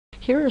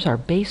Here is our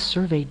base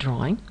survey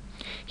drawing.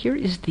 Here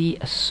is the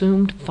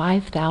assumed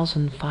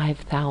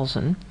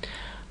 5,000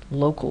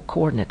 local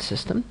coordinate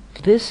system.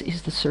 This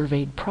is the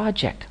surveyed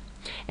project.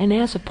 And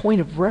as a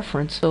point of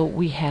reference, so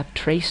we have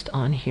traced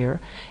on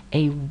here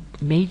a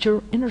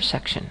major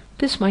intersection.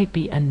 This might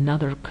be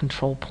another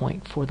control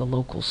point for the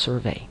local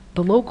survey.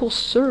 The local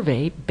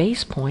survey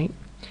base point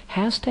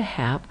has to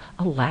have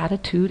a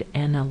latitude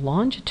and a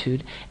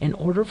longitude in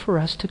order for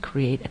us to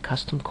create a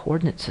custom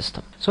coordinate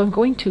system. So I'm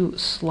going to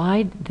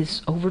slide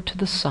this over to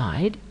the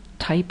side,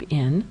 type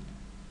in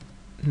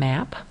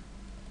map,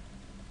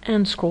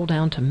 and scroll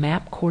down to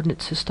Map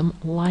Coordinate System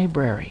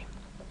Library.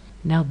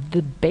 Now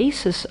the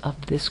basis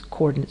of this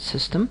coordinate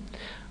system,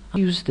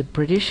 I'll use the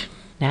British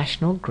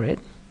National Grid.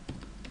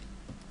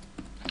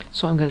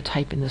 So I'm going to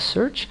type in the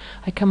search.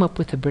 I come up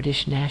with the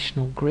British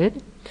National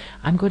Grid.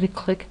 I'm going to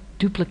click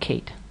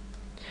Duplicate.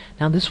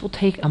 Now this will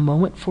take a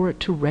moment for it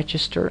to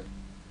register.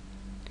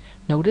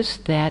 Notice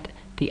that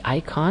the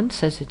icon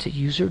says it's a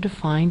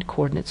user-defined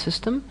coordinate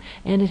system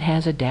and it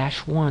has a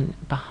 -1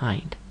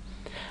 behind.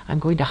 I'm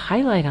going to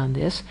highlight on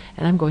this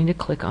and I'm going to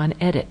click on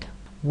Edit.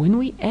 When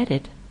we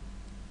edit,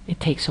 it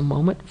takes a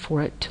moment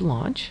for it to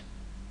launch.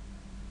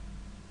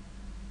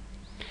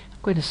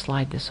 I'm going to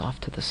slide this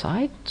off to the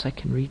side so I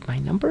can read my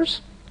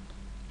numbers.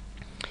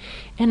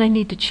 And I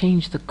need to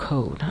change the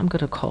code. I'm going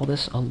to call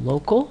this a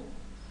local,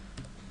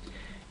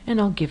 and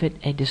I'll give it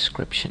a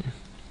description.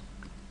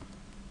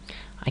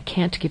 I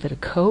can't give it a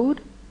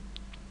code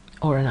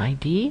or an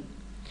ID.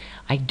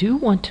 I do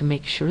want to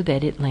make sure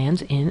that it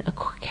lands in a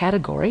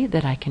category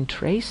that I can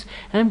trace,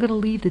 and I'm going to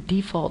leave the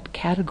default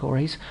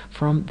categories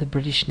from the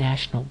British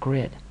National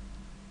Grid.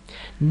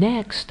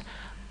 Next,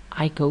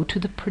 I go to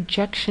the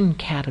projection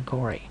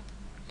category.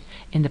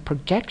 In the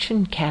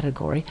projection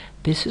category,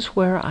 this is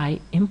where I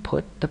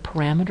input the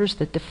parameters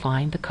that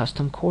define the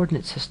custom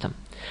coordinate system.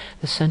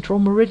 The central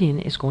meridian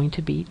is going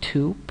to be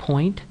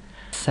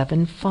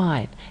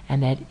 2.75,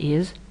 and that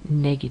is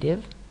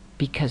negative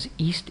because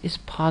east is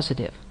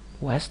positive,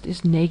 west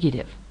is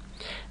negative.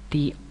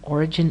 The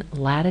origin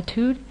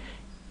latitude,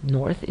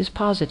 north is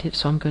positive,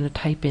 so I'm going to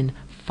type in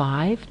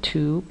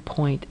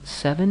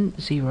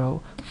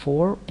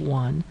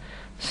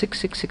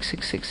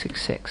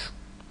 52.7041666666.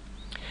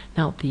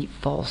 Now the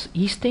false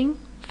easting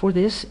for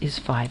this is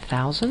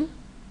 5,000.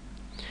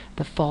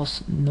 The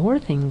false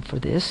northing for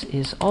this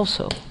is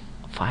also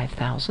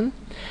 5,000.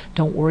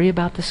 Don't worry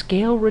about the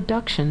scale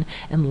reduction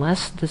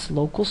unless this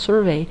local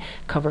survey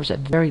covers a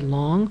very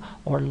long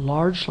or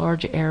large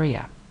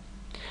area.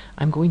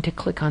 I'm going to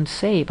click on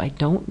Save. I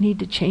don't need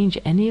to change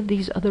any of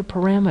these other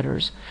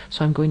parameters,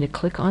 so I'm going to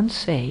click on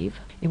Save.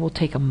 It will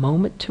take a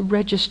moment to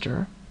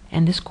register,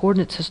 and this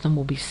coordinate system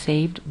will be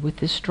saved with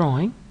this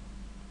drawing.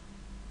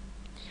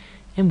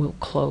 And we'll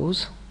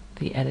close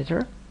the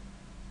editor.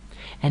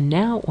 And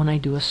now when I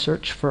do a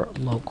search for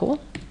local,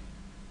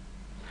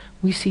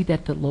 we see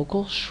that the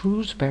local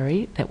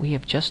Shrewsbury that we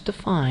have just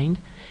defined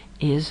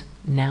is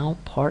now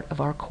part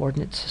of our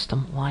coordinate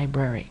system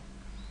library.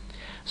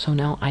 So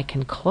now I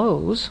can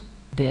close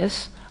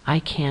this. I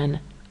can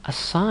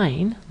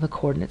assign the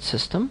coordinate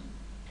system,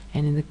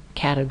 and in the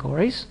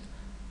categories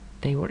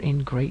they were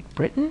in Great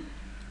Britain.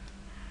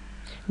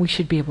 We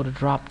should be able to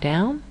drop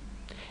down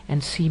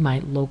and see my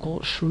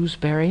local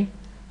Shrewsbury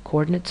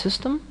coordinate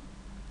system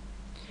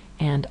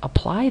and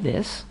apply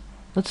this.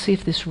 Let's see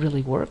if this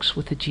really works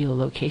with the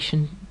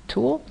geolocation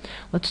tool.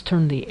 Let's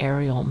turn the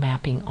aerial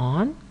mapping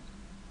on.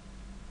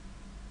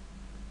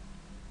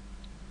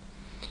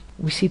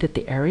 We see that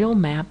the aerial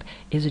map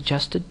is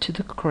adjusted to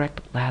the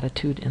correct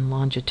latitude and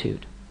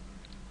longitude.